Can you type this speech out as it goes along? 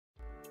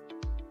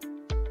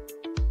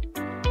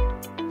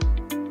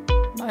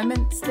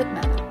Moments that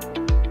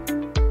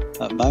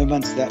matter.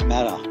 Moments that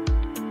matter.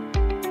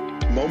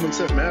 Moments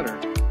that matter.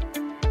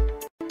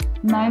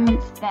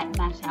 Moments that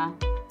matter.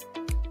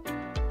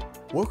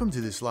 Welcome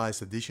to this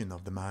latest edition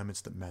of the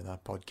Moments That Matter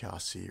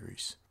podcast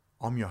series.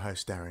 I'm your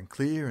host Darren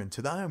Clear, and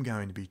today I'm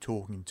going to be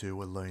talking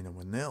to Alina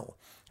Winnell.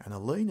 And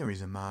Alina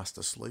is a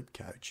master sleep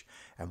coach,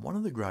 and one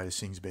of the greatest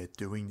things about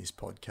doing this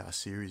podcast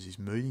series is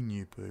meeting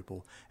new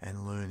people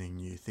and learning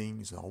new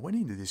things. And I went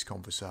into this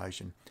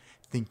conversation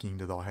thinking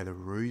that I had a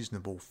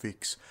reasonable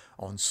fix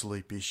on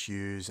sleep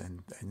issues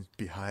and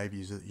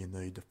behaviours that you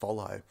need to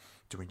follow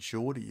to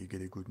ensure that you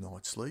get a good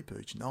night's sleep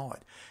each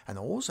night. And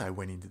I also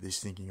went into this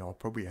thinking I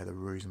probably had a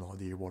reasonable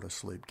idea what a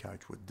sleep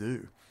coach would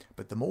do.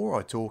 But the more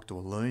I talked to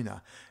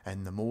Alina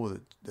and the more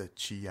that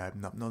she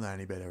opened up not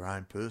only about her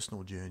own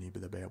personal journey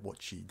but about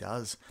what she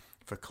does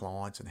for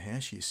clients and how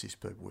she assists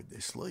people with their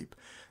sleep,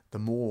 the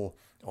more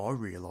I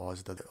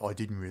realised that I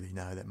didn't really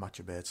know that much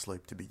about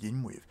sleep to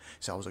begin with.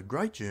 So it was a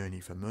great journey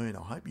for me, and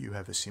I hope you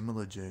have a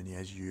similar journey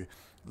as you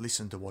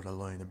listen to what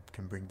Alina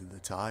can bring to the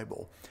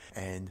table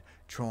and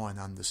try and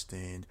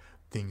understand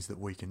things that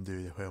we can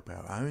do to help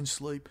our own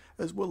sleep,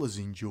 as well as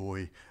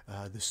enjoy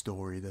the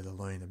story that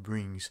Alina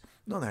brings,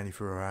 not only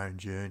for her own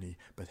journey,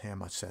 but how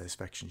much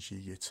satisfaction she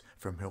gets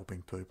from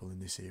helping people in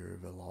this area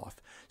of her life.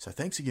 So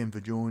thanks again for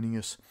joining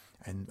us,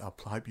 and I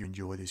hope you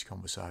enjoy this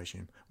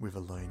conversation with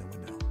Alina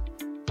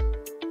Winnell.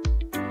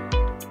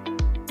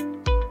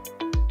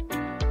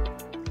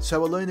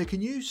 So Alina,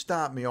 can you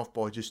start me off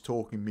by just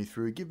talking me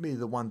through, give me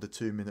the 1 to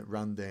 2 minute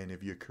rundown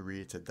of your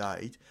career to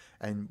date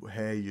and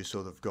how you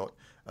sort of got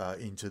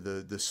into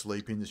the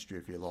sleep industry,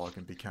 if you like,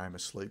 and became a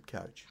sleep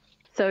coach?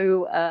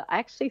 So I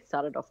actually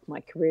started off my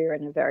career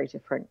in a very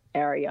different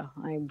area.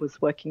 I was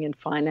working in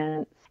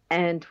finance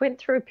and went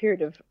through a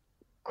period of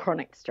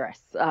chronic stress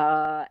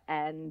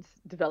and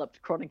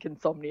developed chronic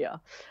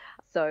insomnia.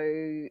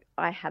 So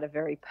I had a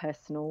very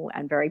personal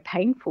and very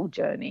painful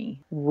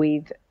journey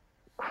with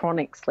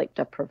chronic sleep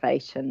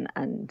deprivation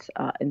and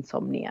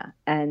insomnia,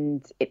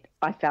 and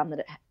I found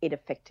that it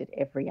affected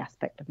every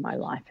aspect of my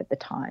life at the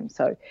time.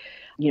 So,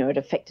 it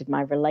affected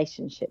my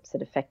relationships,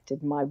 it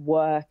affected my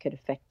work, it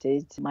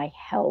affected my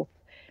health.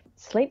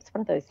 Sleep's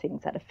one of those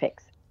things that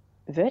affects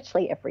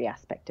virtually every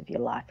aspect of your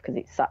life because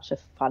it's such a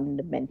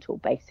fundamental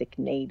basic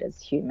need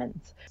as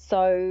humans.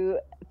 So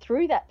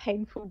through that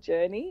painful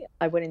journey,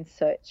 I went in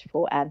search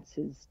for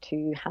answers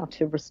to how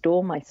to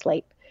restore my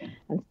sleep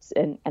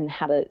and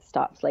how to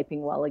start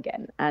sleeping well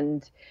again.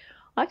 And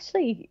I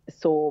actually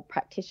saw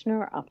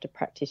practitioner after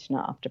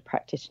practitioner after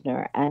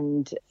practitioner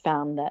and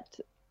found that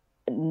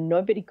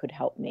nobody could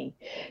help me.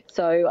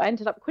 So I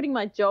ended up quitting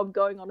my job,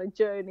 going on a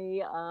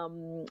journey,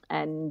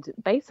 and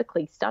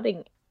basically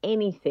studying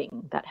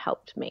anything that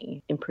helped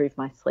me improve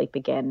my sleep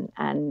again.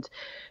 And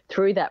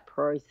through that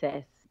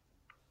process,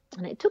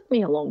 and it took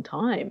me a long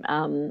time,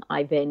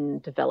 I then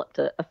developed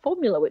a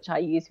formula which I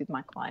use with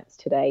my clients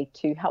today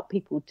to help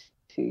people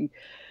to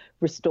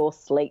restore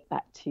sleep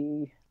back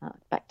to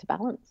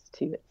balance,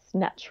 to its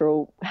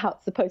natural, how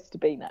it's supposed to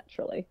be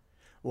naturally.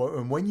 Well,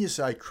 and when you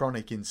say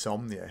chronic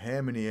insomnia,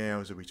 how many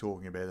hours are we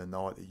talking about a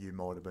night that you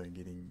might have been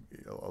getting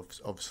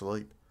of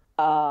sleep?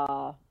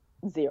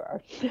 0.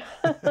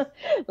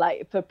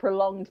 Like for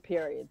prolonged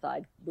periods,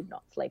 I would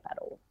not sleep at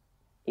all.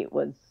 It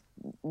was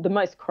the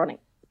most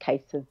chronic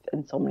case of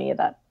insomnia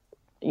that,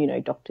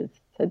 doctors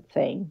had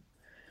seen.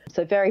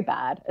 So very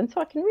bad. And so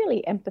I can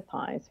really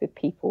empathize with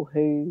people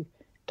who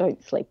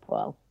don't sleep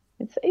well.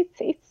 It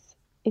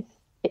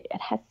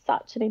has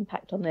such an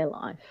impact on their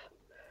life.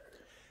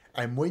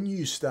 And when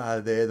you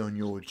started out on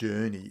your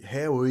journey,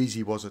 how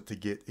easy was it to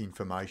get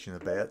information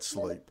about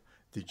sleep,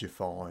 did you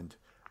find,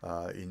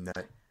 in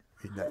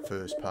that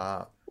first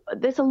part?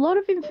 There's a lot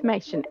of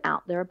information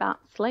out there about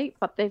sleep,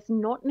 but there's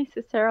not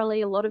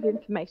necessarily a lot of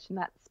information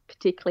that's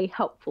particularly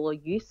helpful or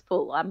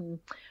useful.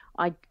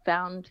 I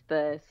found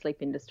the sleep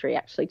industry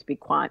actually to be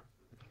quite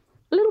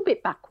a little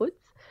bit backwards.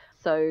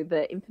 So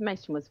the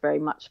information was very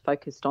much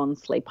focused on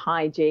sleep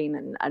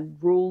hygiene and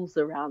rules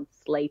around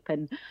sleep.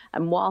 And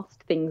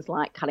whilst things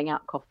like cutting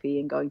out coffee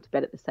and going to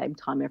bed at the same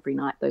time every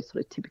night, those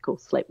sort of typical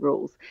sleep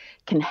rules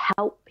can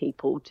help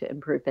people to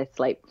improve their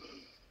sleep,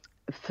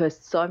 for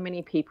so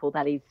many people,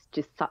 that is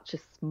just such a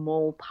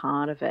small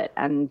part of it.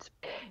 And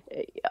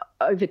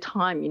over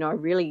time, I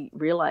really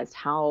realized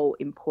how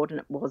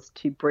important it was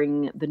to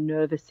bring the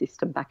nervous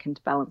system back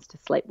into balance to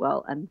sleep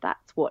well. And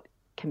that's what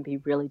can be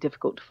really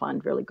difficult to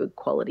find really good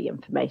quality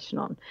information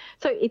on.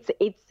 So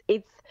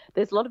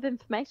there's a lot of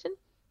information,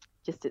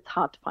 just it's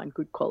hard to find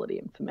good quality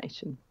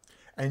information.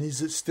 And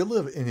is it still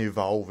an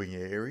evolving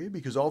area?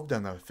 Because I've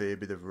done a fair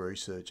bit of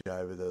research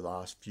over the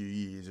last few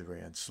years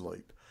around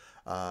sleep.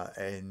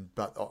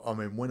 But I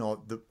mean, when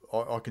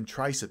I can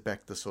trace it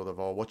back to sort of,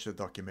 I watched a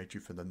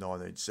documentary from the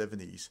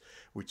 1970s,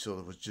 which sort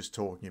of was just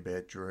talking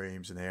about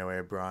dreams and how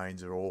our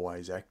brains are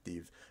always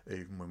active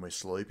even when we're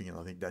sleeping, and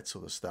I think that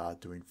sort of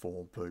started to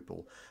inform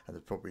people, and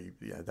it probably,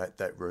 you know,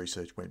 that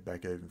research went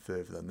back even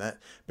further than that.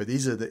 But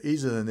is it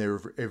an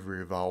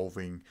ever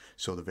evolving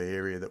sort of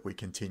area that we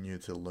continue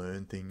to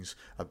learn things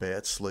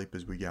about sleep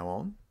as we go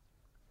on?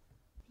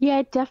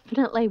 Yeah,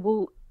 definitely.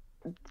 Well,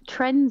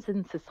 trends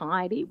in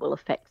society will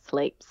affect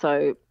sleep.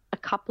 So a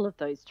couple of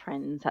those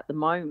trends at the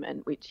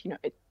moment, which, you know,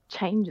 it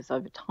changes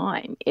over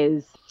time,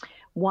 is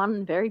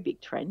one very big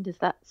trend is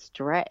that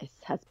stress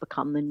has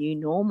become the new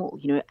normal.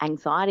 You know,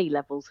 anxiety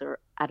levels are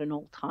at an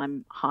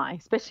all-time high,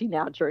 especially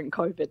now during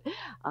COVID.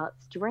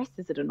 Stress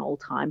is at an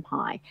all-time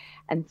high.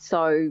 And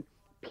so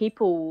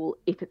people,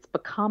 if it's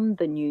become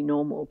the new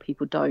normal,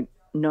 people don't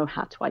know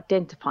how to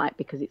identify it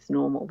because it's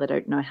normal. They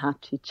don't know how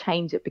to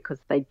change it because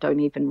they don't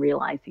even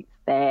realize it's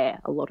there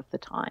a lot of the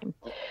time.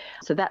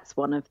 So that's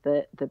one of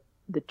the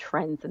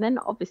trends. And then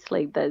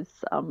obviously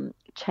there's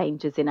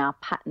changes in our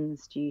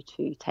patterns due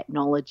to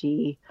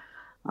technology,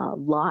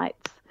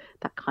 lights,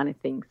 that kind of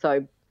thing.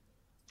 So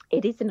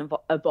it is an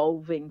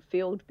evolving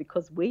field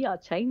because we are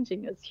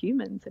changing as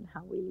humans and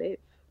how we live.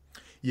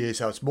 Yeah,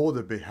 so it's more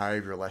the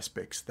behavioural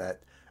aspects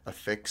that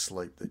affect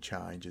sleep that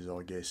changes,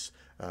 I guess,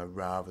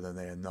 rather than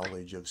our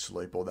knowledge of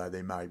sleep, although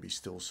there may be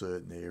still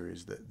certain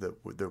areas that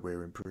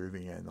we're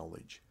improving our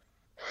knowledge.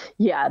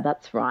 Yeah,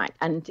 that's right.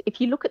 And if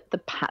you look at the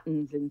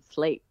patterns in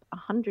sleep,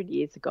 100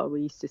 years ago,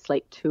 we used to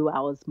sleep 2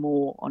 hours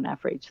more on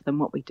average than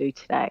what we do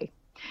today.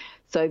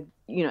 So,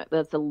 you know,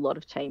 there's a lot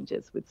of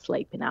changes with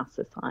sleep in our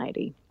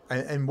society.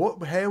 And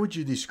how would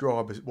you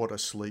describe what a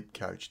sleep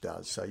coach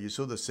does? So you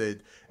sort of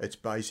said it's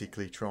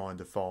basically trying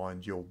to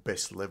find your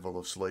best level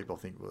of sleep. I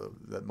think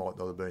that might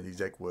not have been the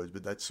exact words,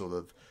 but that sort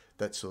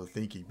of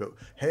thinking. But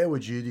how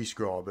would you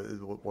describe it,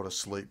 what a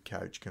sleep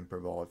coach can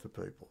provide for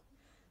people?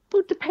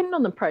 Well, depend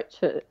on the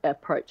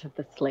approach of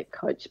the sleep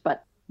coach,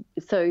 but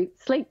so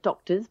sleep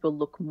doctors will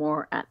look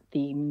more at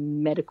the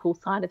medical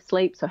side of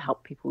sleep, so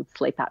help people with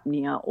sleep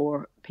apnea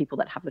or people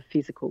that have a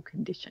physical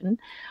condition.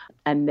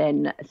 And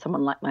then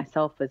someone like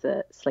myself as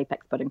a sleep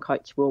expert and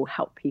coach will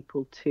help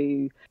people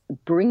to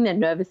bring their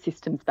nervous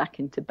systems back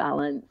into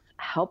balance,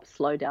 help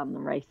slow down the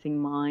racing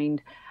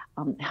mind,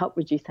 help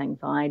reduce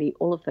anxiety,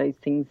 all of those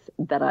things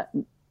that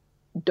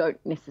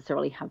don't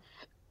necessarily have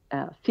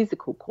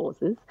physical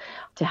causes,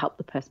 to help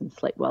the person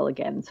sleep well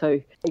again.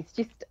 So it's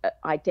just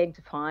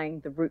identifying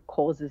the root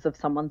causes of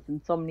someone's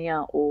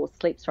insomnia or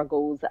sleep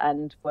struggles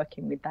and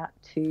working with that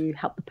to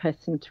help the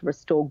person to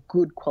restore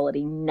good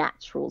quality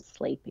natural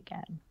sleep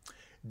again.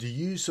 Do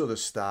you sort of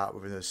start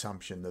with an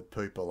assumption that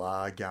people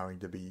are going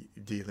to be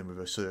dealing with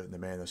a certain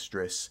amount of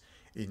stress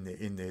in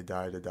their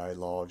day-to-day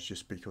lives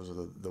just because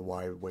of the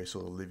way we're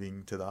sort of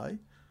living today?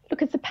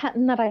 Look, it's a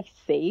pattern that I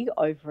see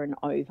over and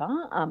over.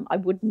 I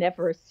would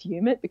never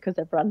assume it because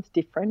everyone's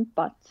different,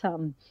 but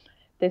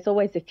there's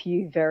always a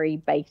few very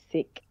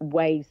basic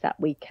ways that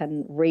we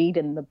can read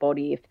in the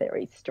body if there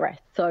is stress.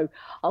 So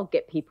I'll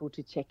get people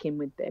to check in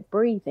with their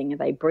breathing. Are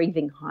they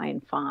breathing high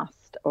and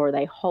fast, or are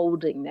they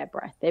holding their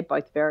breath? They're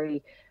both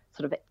very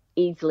sort of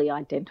easily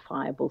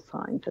identifiable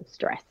signs of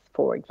stress,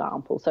 for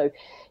example. So,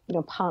 you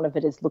know, part of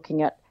it is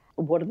looking at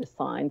what are the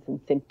signs and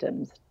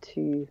symptoms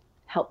to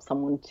help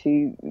someone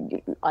to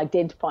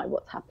identify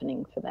what's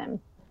happening for them.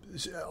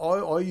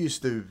 I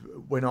used to,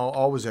 when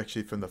I was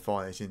actually from the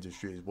finance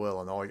industry as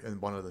well,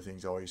 and one of the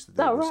things I used to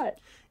do was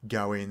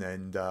go in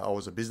and I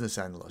was a business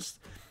analyst,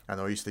 and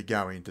I used to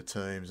go into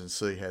teams and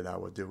see how they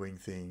were doing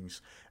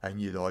things,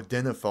 and you'd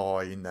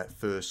identify in that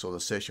first sort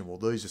of session, well,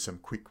 these are some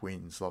quick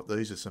wins, like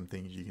these are some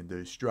things you can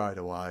do straight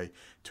away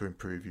to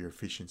improve your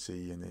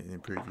efficiency and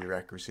improve your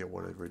accuracy or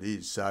whatever it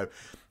is. So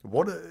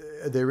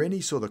are there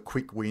any sort of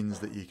quick wins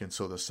that you can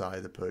sort of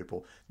say to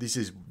people, this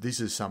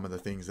is some of the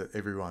things that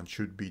everyone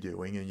should be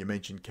doing? And you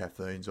mentioned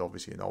caffeine's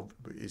obviously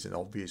is an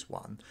obvious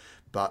one,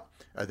 but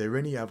are there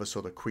any other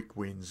sort of quick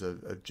wins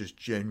of just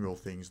general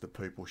things that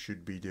people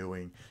should be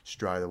doing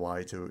straight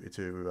away to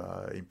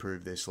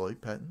improve their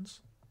sleep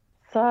patterns?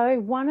 So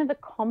one of the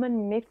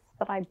common myths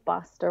that I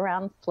bust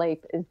around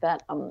sleep is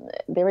that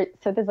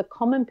there's a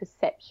common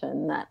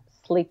perception that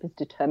sleep is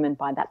determined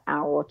by that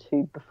hour or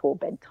two before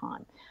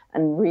bedtime,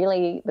 and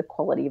really the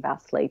quality of our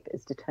sleep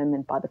is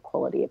determined by the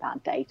quality of our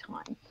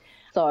daytime.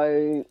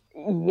 So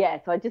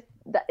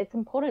it's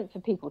important for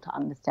people to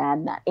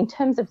understand that. In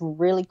terms of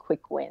really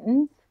quick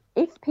wins,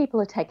 if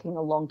people are taking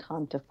a long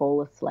time to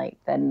fall asleep,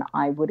 then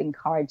I would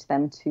encourage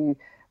them to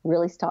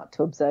really start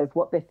to observe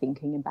what they're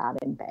thinking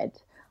about in bed.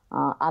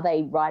 Are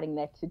they writing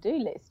their to-do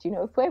list? You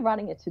know, if we're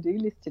writing a to-do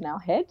list in our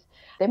head,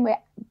 then we're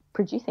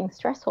producing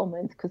stress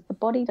hormones because the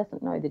body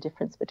doesn't know the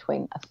difference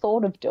between a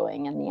thought of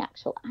doing and the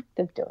actual act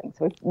of doing.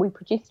 So we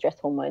produce stress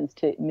hormones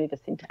to move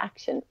us into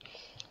action.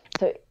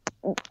 So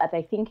are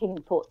they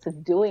thinking thoughts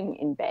of doing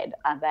in bed?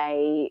 Are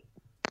they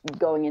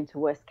going into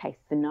worst case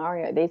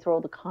scenario? These are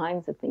all the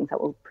kinds of things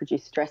that will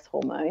produce stress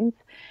hormones,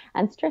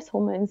 and stress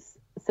hormones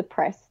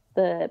suppress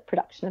the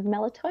production of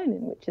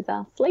melatonin, which is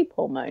our sleep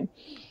hormone.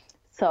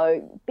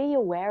 So be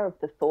aware of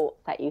the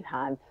thoughts that you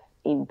have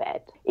in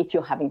bed if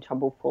you're having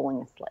trouble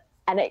falling asleep.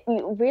 And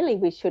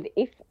we should,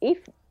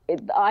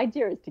 the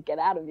idea is to get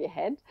out of your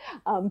head,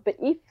 but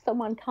if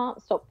someone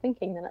can't stop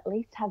thinking, then at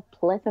least have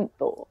pleasant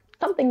thoughts,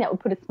 something that would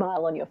put a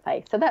smile on your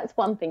face. So that's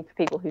one thing for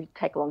people who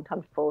take a long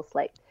time to fall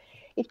asleep.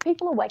 If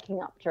people are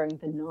waking up during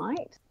the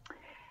night,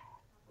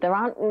 there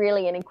aren't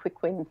really any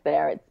quick wins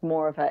there. It's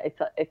more of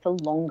it's a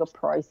longer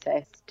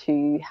process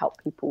to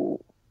help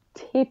people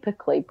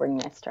typically bring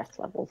their stress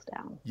levels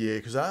down. Yeah,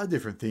 because there are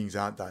different things,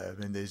 aren't they? I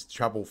mean, there's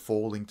trouble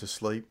falling to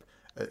sleep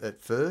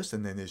at first,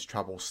 and then there's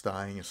trouble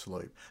staying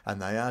asleep,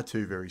 and they are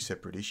two very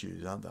separate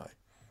issues, aren't they?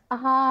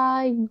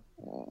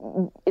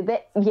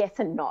 Yes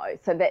and no.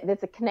 So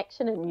there's a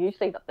connection, and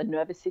usually that the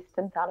nervous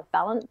system's out of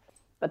balance,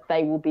 but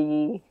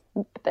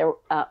they're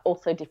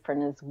also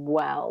different as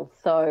well.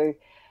 So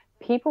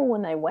people,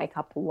 when they wake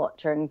up a lot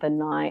during the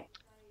night,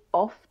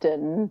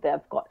 often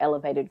they've got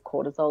elevated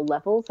cortisol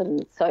levels,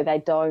 and so they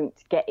don't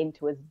get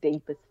into as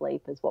deep a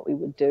sleep as what we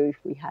would do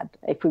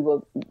if we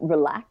were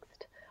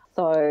relaxed.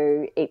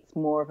 So it's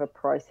more of a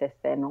process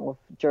then of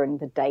during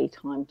the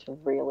daytime to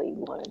really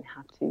learn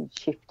how to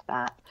shift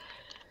that,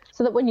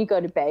 so that when you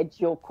go to bed,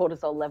 your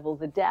cortisol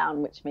levels are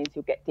down, which means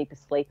you'll get deeper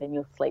sleep and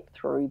you'll sleep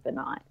through the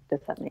night.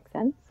 Does that make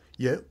sense?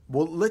 Yeah,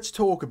 well, let's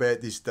talk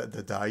about this, the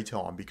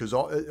daytime, because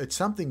it's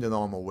something that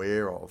I'm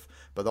aware of,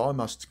 but I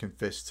must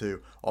confess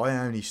too, I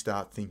only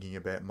start thinking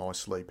about my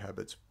sleep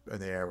habits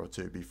an hour or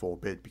two before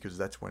bed, because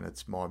that's when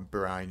my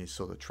brain is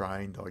sort of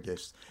trained, I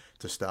guess,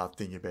 to start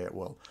thinking about,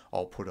 well,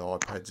 I'll put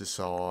iPads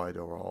aside,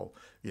 or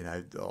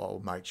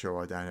I'll make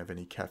sure I don't have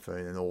any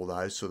caffeine and all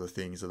those sort of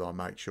things that I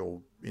make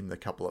sure in the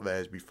couple of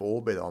hours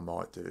before bed I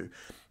might do.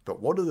 But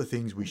what are the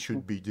things we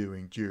should be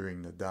doing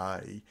during the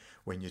day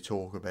when you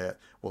talk about,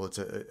 well,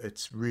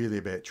 it's really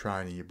about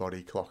training your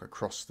body clock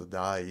across the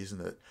day, isn't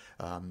it,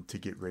 to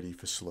get ready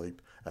for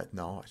sleep at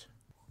night?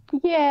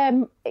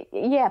 Yeah,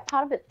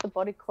 part of it's the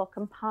body clock,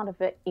 and part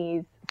of it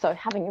is, so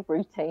having a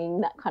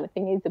routine, that kind of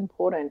thing is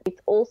important.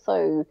 It's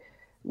also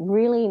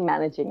really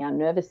managing our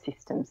nervous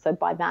system. So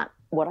by that,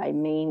 what I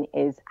mean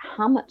is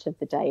how much of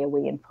the day are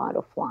we in fight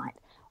or flight,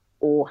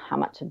 or how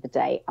much of the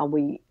day are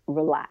we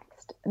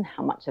relaxed, and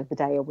how much of the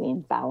day are we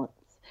in balance.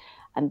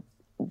 And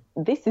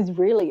this is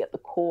really at the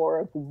core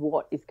of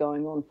what is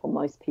going on for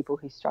most people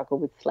who struggle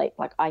with sleep.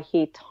 Like, I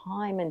hear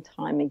time and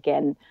time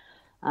again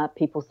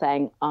people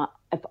saying,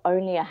 if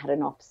only I had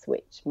an off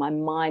switch, my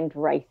mind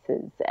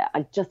races,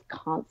 I just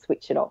can't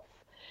switch it off.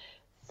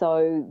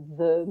 So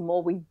the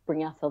more we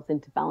bring ourselves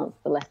into balance,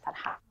 the less that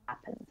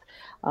happens.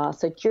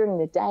 So during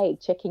the day,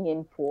 checking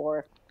in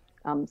for,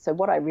 so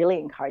what I really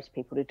encourage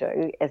people to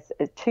do is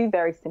two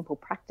very simple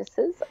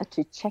practices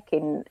to check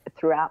in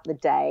throughout the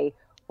day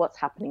what's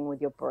happening with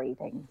your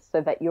breathing,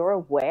 so that you're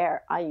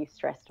aware, are you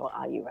stressed or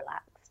are you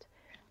relaxed?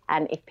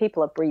 And if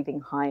people are breathing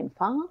high and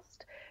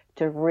fast,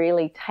 to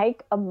really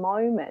take a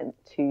moment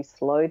to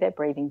slow their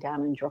breathing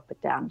down and drop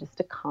it down, just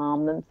to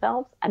calm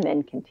themselves, and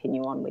then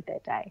continue on with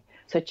their day.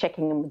 So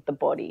checking in with the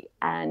body,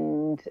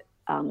 and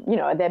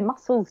are their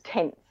muscles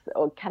tense,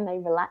 or can they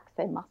relax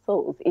their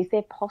muscles? Is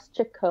their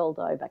posture curled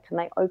over? Can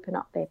they open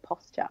up their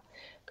posture?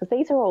 Because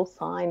these are all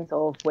signs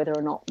of whether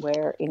or not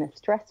we're in a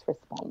stress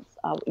response,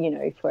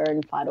 if we're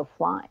in fight or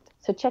flight.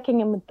 So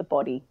checking in with the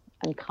body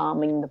and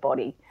calming the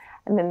body.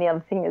 And then the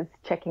other thing is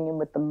checking in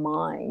with the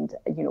mind.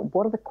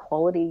 What are the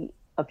quality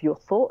of your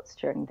thoughts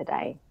during the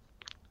day?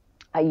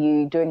 Are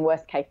you doing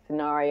worst case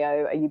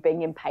scenario? Are you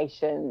being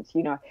impatient?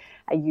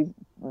 Are you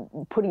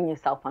putting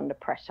yourself under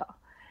pressure?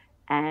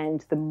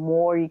 And the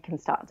more you can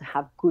start to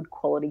have good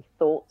quality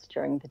thoughts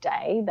during the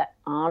day that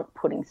aren't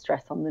putting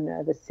stress on the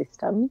nervous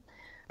system,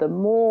 the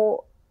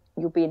more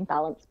you'll be in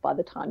balance by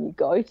the time you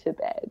go to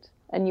bed,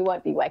 and you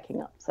won't be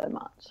waking up so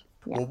much.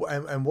 Yeah.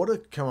 Well, and what are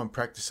common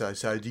practices?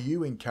 So do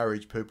you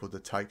encourage people to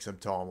take some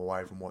time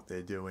away from what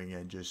they're doing,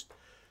 and just,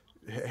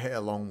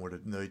 how long would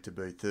it need to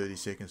be? 30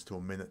 seconds to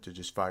a minute to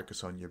just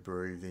focus on your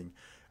breathing,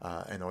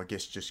 and I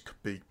guess just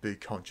be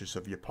conscious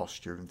of your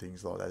posture and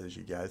things like that as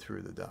you go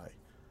through the day?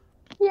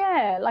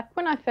 Yeah, like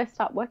when I first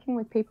start working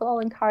with people, I'll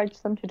encourage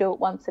them to do it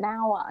once an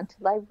hour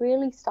until they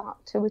really start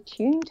to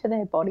attune to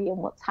their body and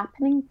what's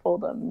happening for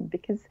them.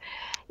 Because,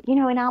 in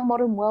our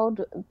modern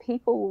world,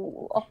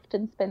 people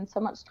often spend so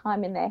much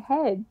time in their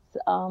heads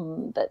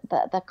that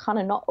they're kind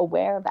of not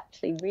aware of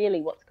actually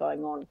really what's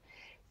going on.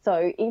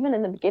 So even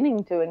in the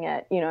beginning, doing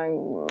it,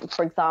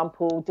 for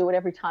example, do it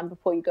every time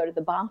before you go to the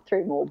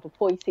bathroom or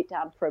before you sit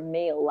down for a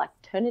meal, like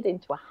turn it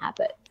into a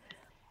habit.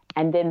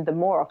 And then the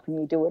more often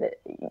you do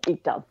it,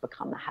 it does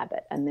become a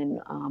habit. And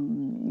then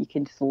you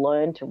can just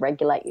learn to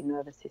regulate your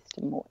nervous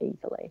system more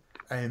easily.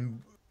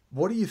 And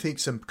what do you think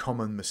some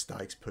common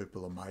mistakes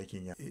people are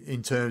making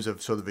in terms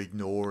of sort of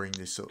ignoring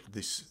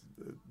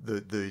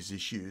these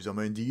issues? I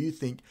mean, do you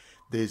think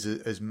there's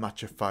as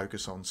much a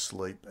focus on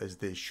sleep as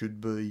there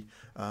should be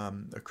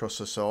across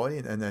society?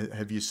 And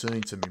have you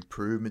seen some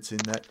improvements in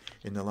that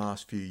in the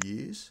last few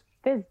years?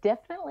 There's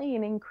definitely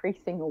an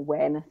increasing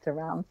awareness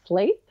around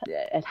sleep.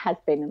 It has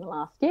been in the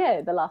last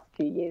year, the last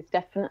few years,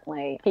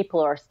 definitely.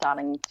 People are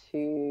starting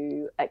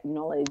to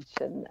acknowledge,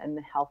 and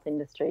the health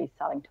industry is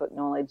starting to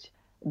acknowledge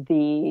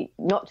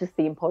not just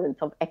the importance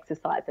of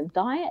exercise and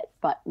diet,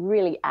 but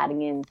really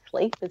adding in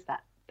sleep as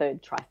that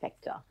third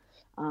trifecta.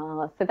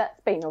 So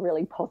that's been a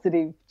really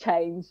positive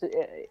change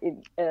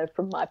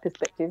from my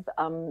perspective.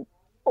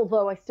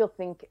 Although I still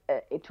think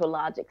to a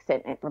large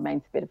extent it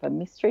remains a bit of a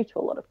mystery to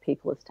a lot of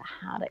people as to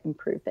how to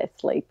improve their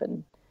sleep.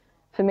 And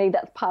for me,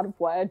 that's part of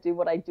why I do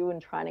what I do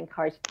and try and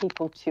encourage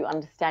people to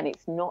understand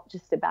it's not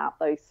just about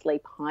those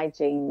sleep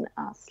hygiene,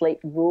 sleep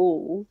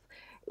rules,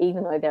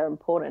 even though they're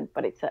important,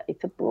 but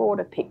it's a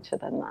broader picture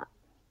than that.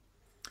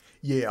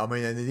 Yeah, I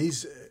mean, and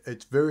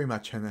it's very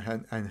much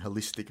an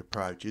holistic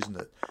approach, isn't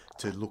it?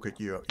 To look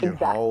at your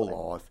Exactly.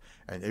 whole life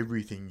and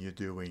everything you're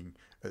doing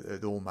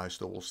at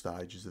almost all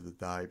stages of the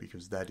day,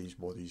 because that is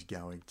what is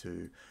going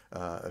to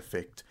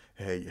affect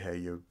how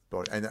your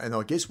body. And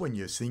I guess when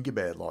you think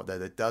about it like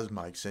that, it does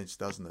make sense,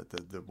 doesn't it?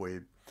 That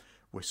we're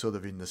sort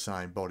of in the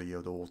same body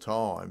at all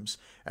times.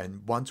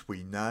 And once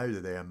we know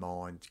that our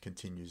mind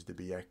continues to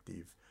be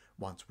active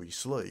once we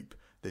sleep,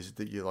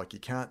 you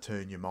can't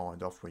turn your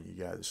mind off when you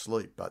go to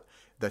sleep. But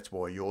that's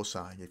why you're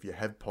saying if you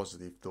have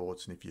positive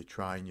thoughts and if you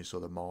train your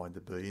sort of mind to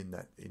be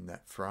in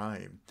that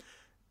frame,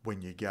 when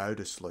you go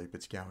to sleep,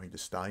 it's going to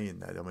stay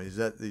in that. I mean, is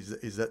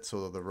that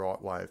sort of the right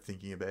way of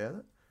thinking about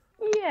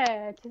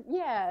it?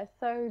 Yeah.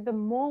 So the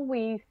more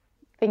we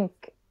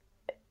think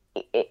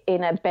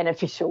in a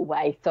beneficial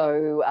way,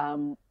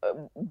 so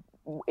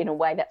in a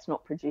way that's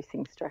not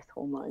producing stress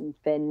hormones,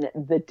 then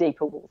the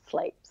deeper we'll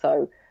sleep.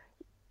 So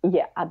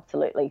yeah,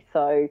 absolutely.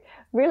 So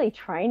really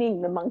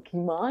training the monkey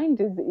mind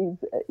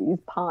is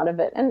part of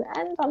it, and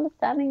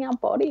understanding our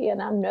body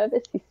and our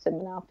nervous system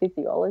and our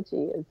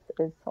physiology is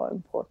so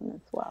important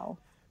as well.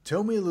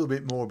 Tell me a little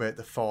bit more about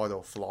the fight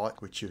or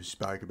flight, which you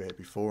spoke about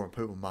before, and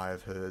people may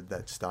have heard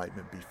that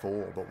statement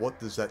before. But what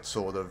does that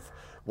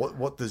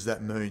what does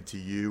that mean to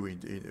you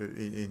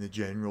in a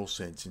general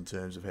sense in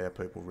terms of how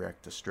people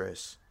react to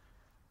stress?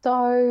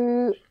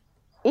 So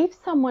if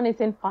someone is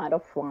in fight or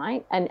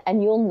flight,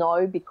 and you'll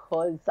know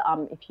because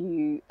if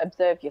you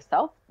observe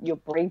yourself, your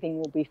breathing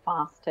will be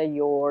faster,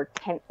 your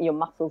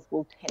muscles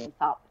will tense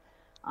up,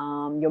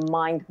 your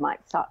mind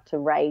might start to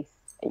race,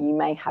 you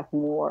may have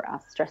more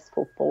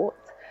stressful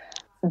thoughts,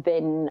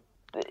 then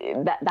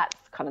that's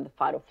kind of the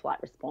fight or flight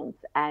response.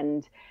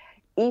 And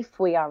if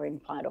we are in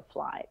fight or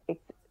flight,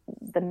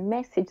 the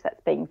message that's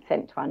being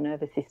sent to our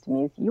nervous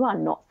system is you are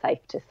not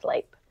safe to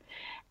sleep.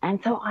 And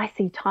so I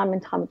see time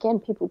and time again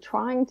people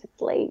trying to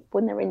sleep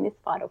when they're in this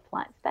fight or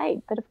flight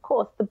state. But of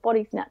course, the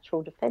body's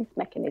natural defense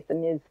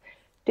mechanism is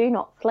do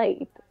not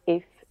sleep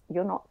if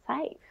you're not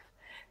safe.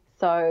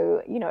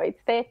 So,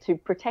 it's there to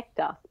protect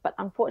us. But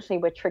unfortunately,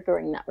 we're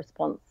triggering that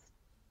response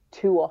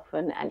too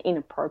often and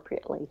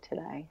inappropriately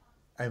today.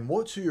 And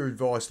what's your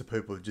advice to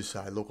people who just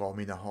say, look, I'm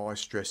in a high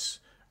stress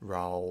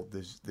role,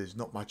 there's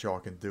not much I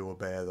can do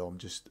about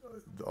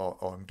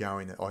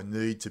it, I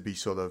need to be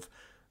sort of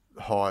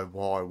high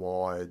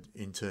wired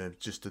in terms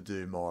just to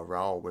do my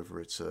role, whether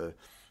it's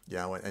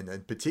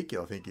and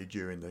particularly I think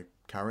during the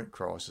current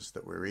crisis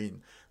that we're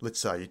in,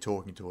 let's say you're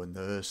talking to a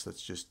nurse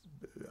that's just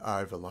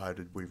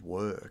overloaded with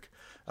work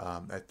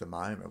at the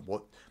moment,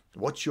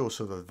 what's your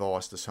sort of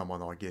advice to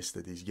someone, I guess,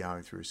 that is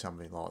going through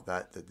something like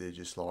that they're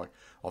just like,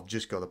 I've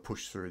just got to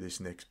push through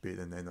this next bit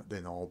and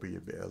then I'll be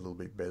a little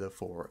bit better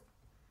for it?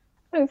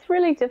 It's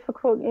really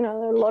difficult. There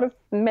are a lot of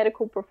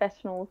medical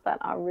professionals that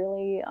are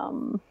really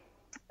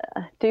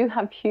do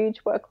have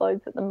huge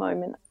workloads at the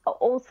moment.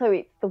 Also,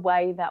 it's the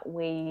way that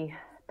we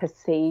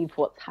perceive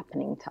what's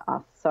happening to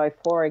us. So,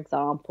 for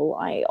example,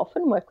 I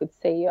often work with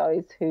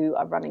CEOs who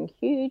are running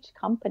huge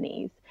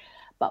companies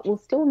but will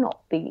still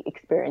not be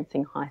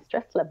experiencing high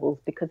stress levels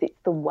because it's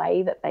the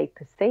way that they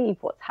perceive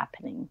what's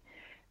happening.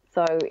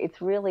 So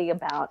it's really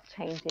about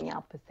changing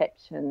our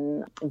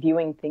perception,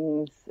 viewing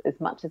things as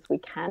much as we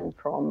can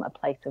from a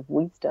place of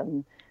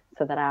wisdom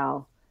so that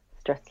our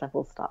stress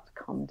levels start to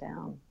calm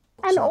down.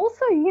 And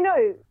also,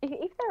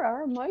 if there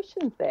are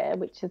emotions there,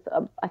 which is,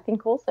 I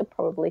think, also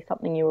probably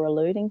something you were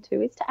alluding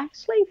to, is to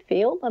actually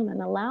feel them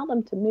and allow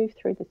them to move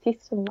through the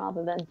system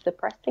rather than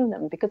suppressing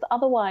them. Because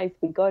otherwise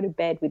we go to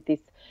bed with this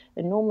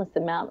enormous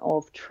amount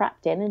of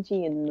trapped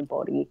energy in the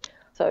body.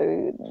 So,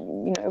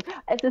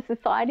 as a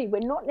society, we're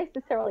not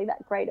necessarily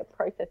that great at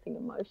processing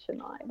emotion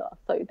either.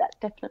 So that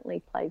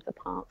definitely plays a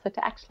part. So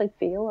to actually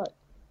feel it.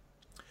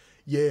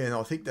 Yeah, and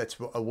I think that's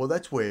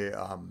where...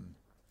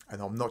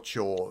 and I'm not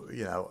sure,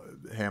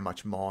 how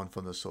much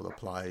mindfulness sort of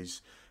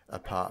plays a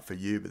part for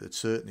you, but it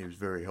certainly was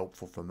very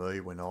helpful for me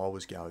when I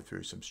was going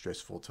through some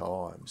stressful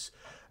times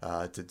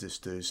to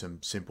just do some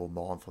simple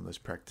mindfulness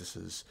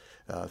practices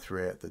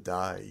throughout the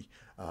day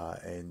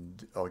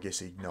and I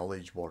guess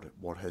acknowledge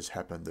what has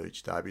happened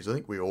each day, because I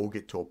think we all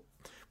get to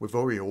we've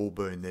already all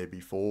been there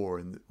before,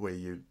 and where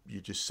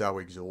you're just so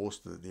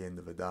exhausted at the end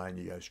of the day and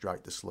you go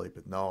straight to sleep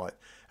at night,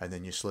 and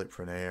then you sleep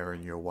for an hour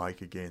and you're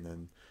awake again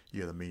and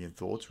you got a million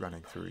thoughts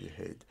running through your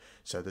head.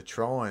 So to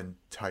try and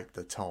take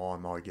the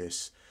time, I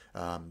guess,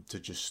 to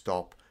just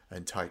stop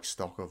and take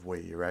stock of where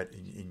you're at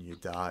in your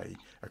day,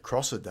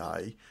 across a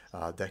day,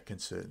 that can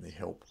certainly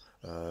help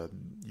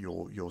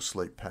your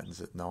sleep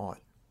patterns at night.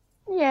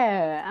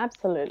 Yeah,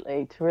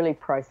 absolutely. To really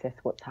process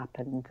what's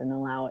happened and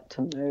allow it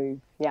to move.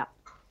 Yeah,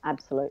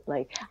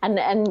 absolutely.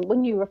 And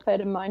when you refer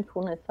to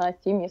mindfulness, I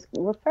assume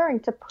you're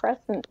referring to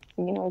presence,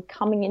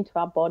 coming into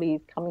our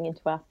bodies, coming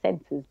into our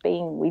senses,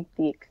 being with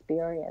the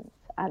experience.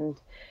 And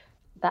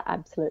that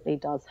absolutely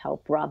does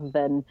help, rather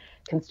than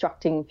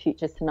constructing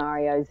future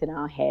scenarios in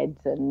our heads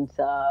and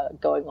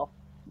going off,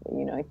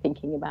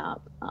 thinking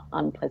about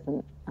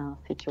unpleasant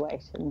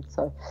situations.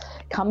 So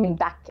coming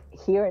back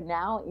here and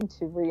now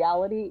into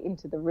reality,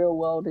 into the real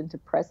world, into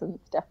presence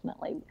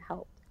definitely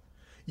helps.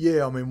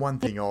 Yeah, I mean, one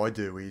thing I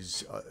do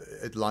is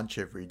at lunch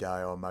every day,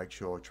 I make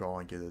sure I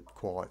try and get a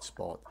quiet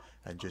spot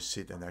and just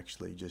sit and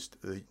actually just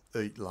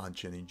eat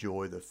lunch and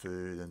enjoy the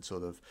food and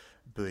sort of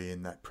be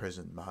in that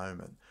present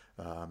moment,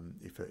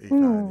 if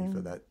only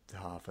for that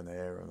half an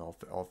hour, and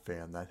I've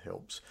found that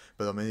helps.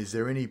 But I mean, is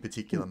there any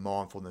particular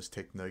mindfulness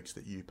techniques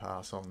that you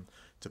pass on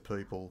to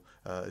people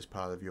as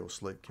part of your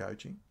sleep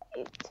coaching?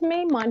 To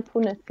me,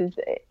 mindfulness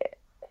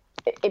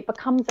it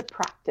becomes a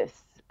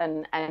practice,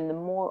 and the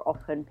more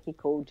often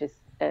people just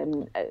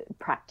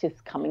practice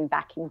coming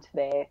back into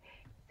their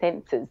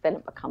senses, then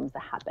it becomes a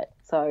habit.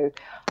 So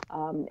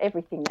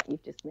everything that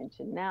you've just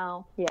mentioned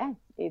now,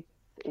 it's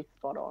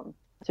spot on,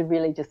 to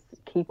really just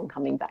keep on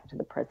coming back to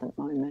the present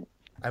moment.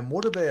 And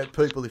what about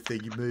people if they're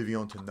moving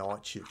on to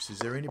night shifts? Is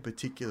there any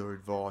particular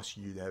advice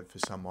you'd have for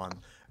someone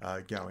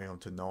going on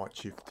to night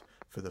shift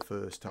for the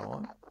first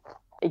time?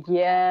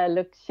 Yeah,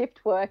 look,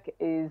 shift work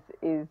is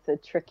a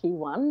tricky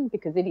one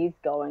because it is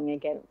going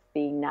against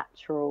the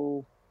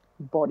natural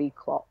body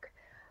clock.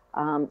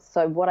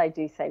 So what I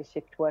do say to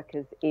shift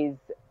workers is,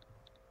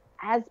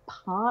 as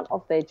part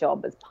of their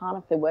job, as part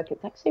of their work,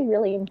 it's actually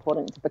really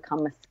important to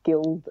become a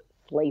skilled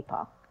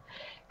sleeper.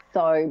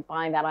 So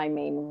by that I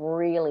mean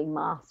really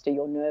master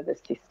your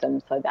nervous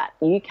system so that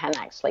you can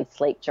actually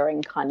sleep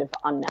during kind of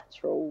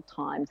unnatural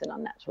times and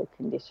unnatural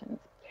conditions.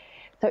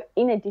 So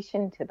in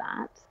addition to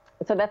that,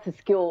 so that's a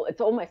skill, it's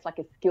almost like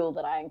a skill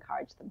that I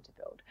encourage them to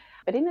build.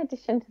 But in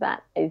addition to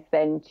that is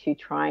then to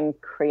try and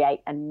create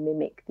and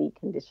mimic the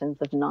conditions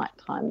of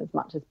nighttime as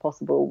much as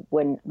possible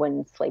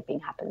when sleeping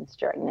happens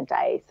during the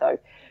day. So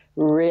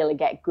really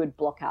get good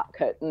block out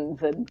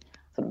curtains and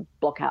sort of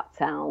block out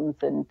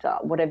sounds and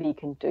whatever you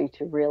can do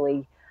to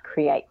really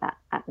create that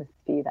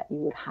atmosphere that you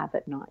would have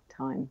at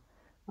nighttime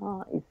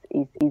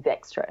is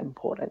extra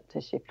important to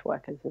shift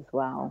workers as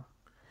well.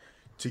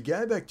 To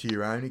go back to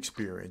your own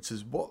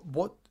experiences,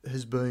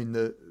 what's been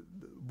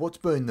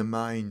the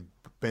main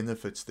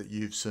benefits that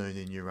you've seen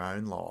in your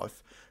own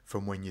life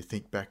from when you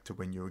think back to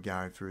when you were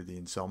going through the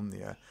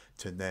insomnia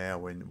to now,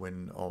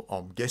 when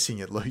I'm guessing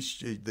at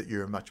least that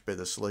you're a much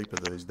better sleeper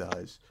these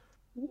days?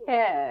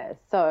 Yeah,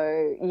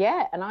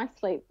 and I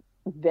sleep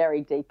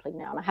very deeply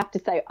now, and I have to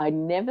say I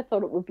never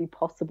thought it would be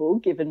possible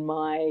given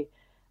my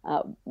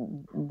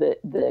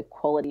the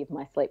quality of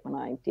my sleep when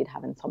I did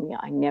have insomnia.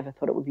 I never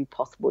thought it would be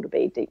possible to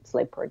be a deep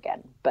sleeper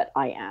again, but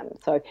I am.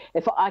 So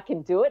if I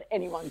can do it,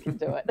 anyone can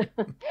do it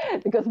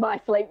because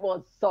my sleep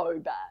was so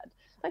bad.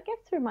 I guess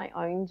through my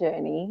own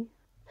journey,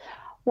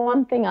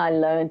 one thing I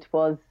learned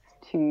was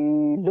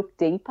to look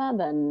deeper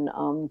than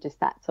just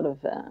that sort of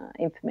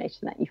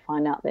information that you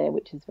find out there,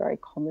 which is very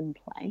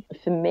commonplace.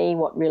 For me,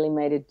 what really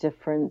made a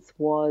difference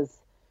was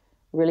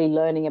really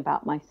learning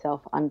about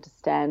myself,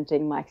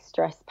 understanding my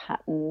stress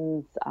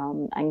patterns,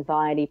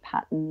 anxiety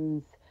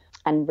patterns,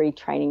 and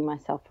retraining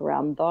myself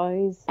around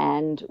those,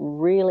 and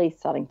really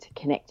starting to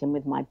connect in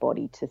with my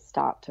body to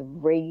start to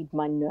read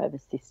my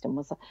nervous system.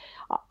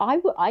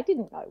 I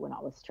didn't know when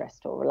I was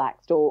stressed or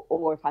relaxed,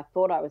 or if I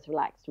thought I was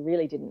relaxed,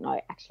 really didn't know.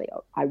 Actually,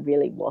 I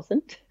really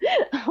wasn't.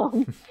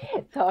 And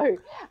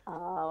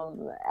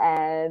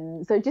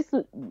so just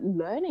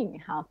learning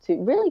how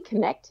to really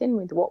connect in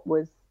with what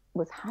was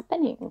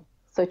happening.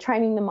 So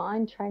training the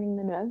mind, training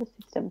the nervous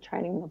system,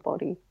 training the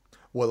body.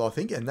 Well, I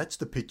think, and that's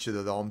the picture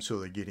that I'm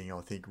sort of getting,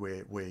 I think,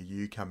 where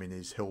you come in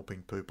is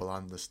helping people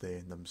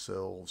understand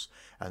themselves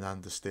and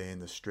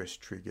understand the stress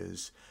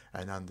triggers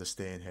and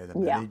understand how to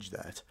manage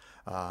that.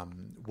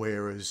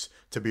 Whereas,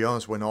 to be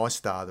honest, when I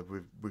started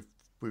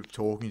with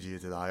talking to you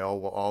today, I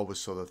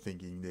was sort of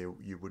thinking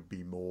you would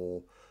be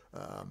more,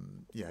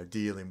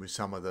 dealing with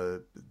some of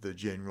the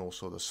general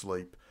sort of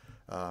sleep,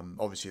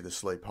 obviously the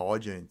sleep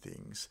hygiene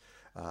things,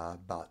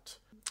 but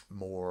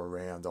more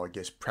around, I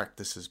guess,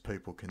 practices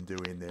people can do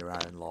in their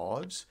own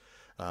lives,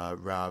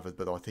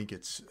 but I think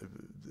it's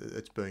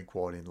been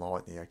quite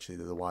enlightening actually,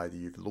 the way that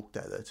you've looked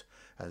at it,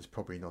 and it's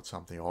probably not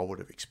something I would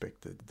have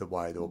expected, the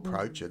way to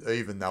approach it,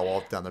 even though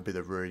I've done a bit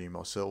of reading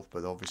myself,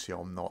 but obviously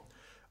I'm not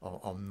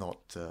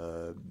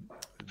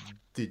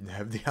didn't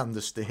have the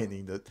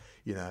understanding that,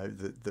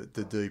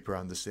 the deeper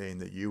understanding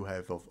that you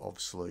have of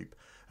sleep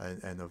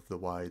and of the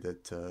way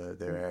that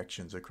their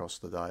actions across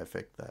the day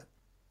affect that.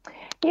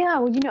 Yeah,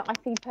 well, I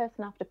see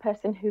person after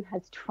person who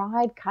has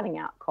tried cutting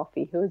out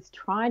coffee, who has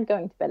tried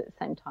going to bed at the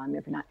same time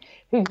every night,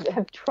 who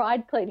have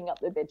tried cleaning up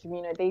their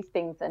bedroom, these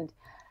things. And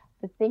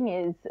the thing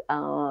is,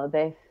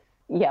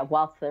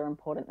 whilst they're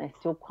important, they're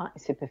still quite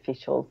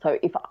superficial. So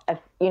if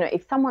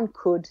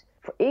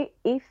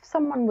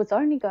someone was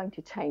only going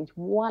to change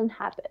one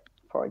habit,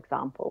 for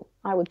example,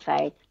 I would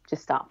say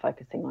just start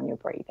focusing on your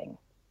breathing.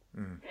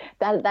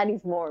 That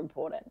is more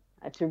important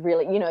to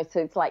really, so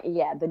it's like,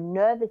 the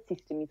nervous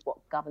system is what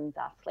governs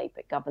our sleep.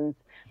 It governs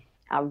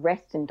our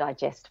rest and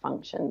digest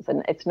functions.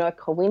 And it's no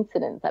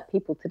coincidence that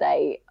people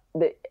today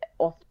that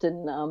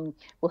often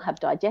will have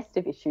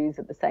digestive issues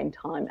at the same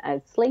time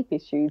as sleep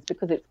issues,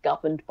 because it's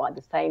governed by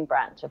the same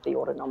branch of the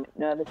autonomic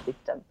nervous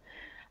system.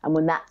 And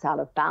when that's out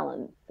of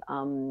balance,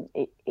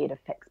 it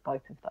affects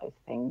both of those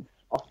things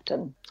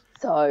often.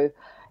 So,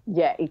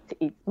 it's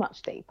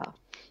much deeper.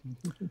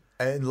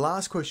 And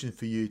last question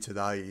for you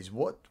today is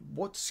what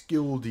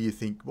skill do you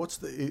think,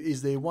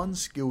 is there one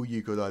skill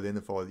you could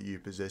identify that you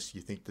possess,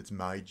 you think, that's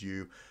made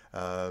you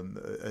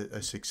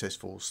a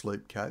successful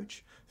sleep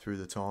coach through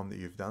the time that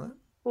you've done it?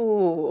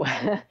 Oh,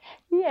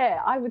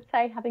 yeah, I would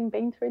say, having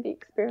been through the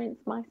experience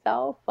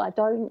myself,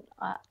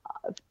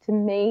 to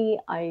me,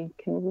 I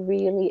can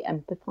really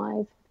empathise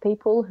with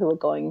people who are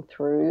going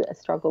through a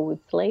struggle with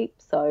sleep.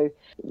 So,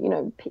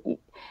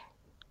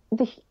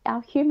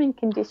 our human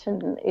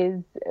condition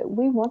is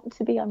we want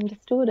to be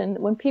understood, and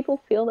when people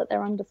feel that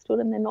they're understood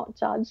and they're not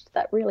judged,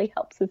 that really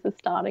helps as a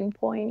starting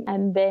point.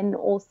 And then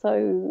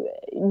also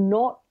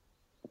not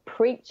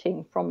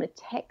preaching from a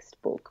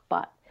textbook,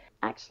 but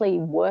actually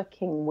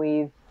working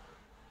with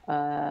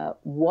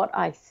what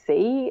I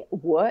see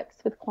works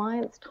with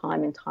clients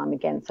time and time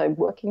again. So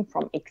working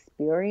from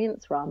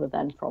experience rather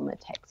than from a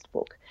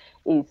textbook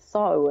is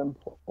so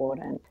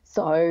important.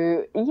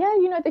 So,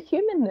 the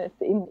humanness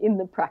in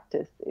the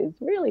practice is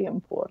really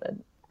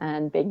important,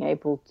 and being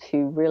able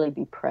to really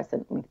be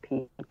present with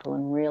people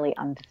and really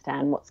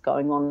understand what's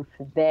going on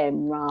for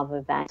them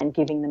rather than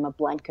giving them a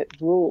blanket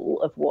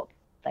rule of what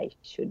they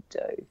should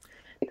do.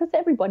 Because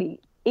everybody,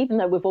 even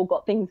though we've all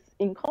got things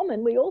in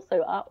common, we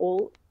also are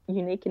all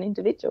unique and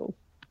individual.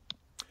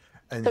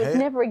 And so it's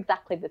never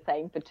exactly the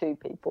same for two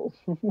people.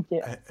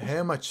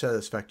 How much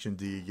satisfaction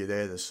do you get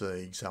out of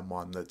seeing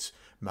someone that's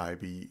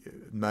maybe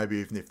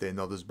even if they're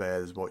not as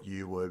bad as what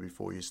you were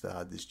before you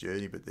started this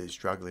journey, but they're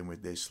struggling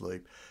with their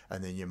sleep,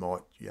 and then you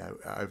might,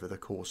 over the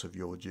course of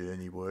your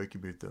journey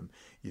working with them,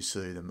 you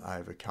see them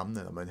overcome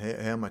that? I mean,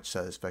 how much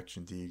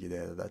satisfaction do you get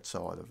out of that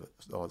side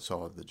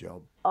of the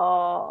job?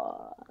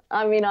 Oh,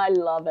 I mean, I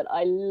love it.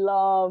 I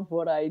love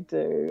what I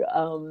do.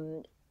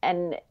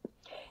 And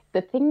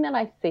the thing that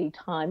I see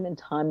time and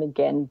time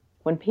again,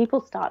 when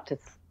people start to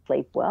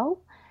sleep well,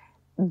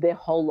 their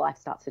whole life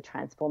starts to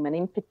transform. And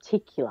in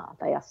particular,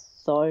 they are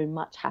so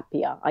much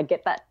happier. I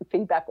get that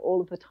feedback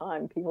all of the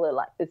time. People are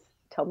like,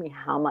 tell me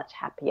how much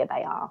happier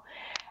they are.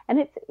 And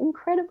it's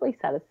incredibly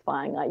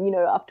satisfying.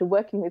 After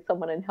working with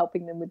someone and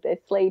helping them with their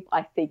sleep,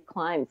 I see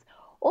clients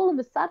all of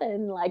a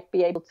sudden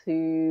be able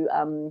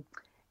to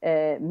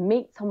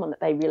meet someone that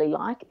they really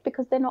like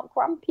because they're not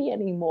grumpy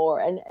anymore.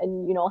 And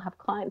I'll have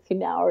clients who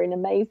now are in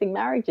amazing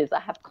marriages.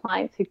 I have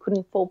clients who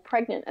couldn't fall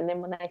pregnant, and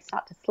then when they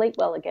start to sleep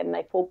well again,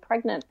 they fall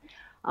pregnant.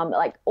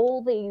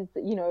 All these,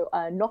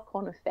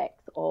 knock-on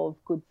effects of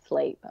good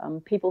sleep.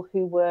 People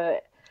who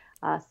were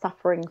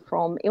suffering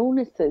from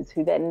illnesses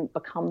who then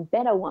become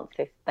better once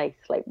they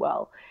sleep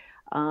well.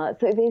 So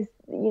there's,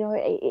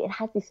 it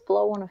has this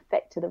flow-on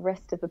effect to the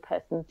rest of a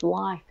person's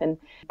life. And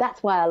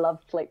that's why I love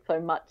sleep so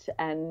much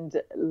and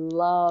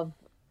love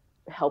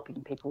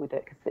helping people with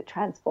it, because it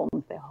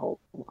transforms their whole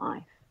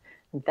life.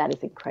 And that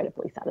is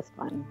incredibly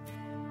satisfying.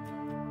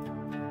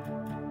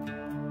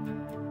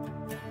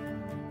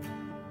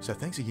 So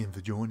thanks again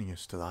for joining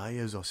us today.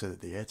 As I said at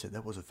the outset,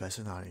 that was a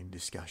fascinating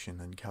discussion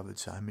and covered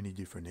so many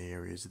different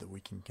areas that we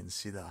can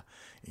consider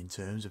in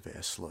terms of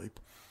our sleep.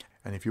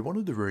 And if you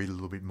wanted to read a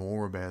little bit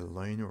more about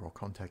Alina or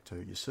contact her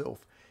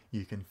yourself,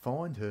 you can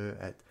find her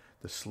at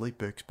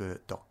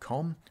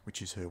thesleepexpert.com,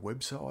 which is her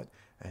website,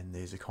 and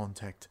there's a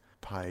contact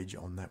page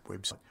on that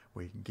website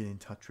where you can get in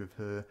touch with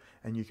her,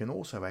 and you can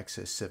also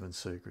access 7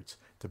 Secrets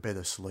to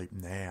Better Sleep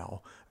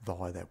Now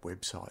via that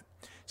website.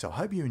 So I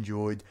hope you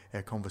enjoyed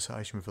our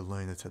conversation with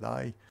Alina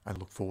today, and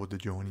look forward to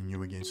joining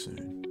you again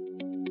soon.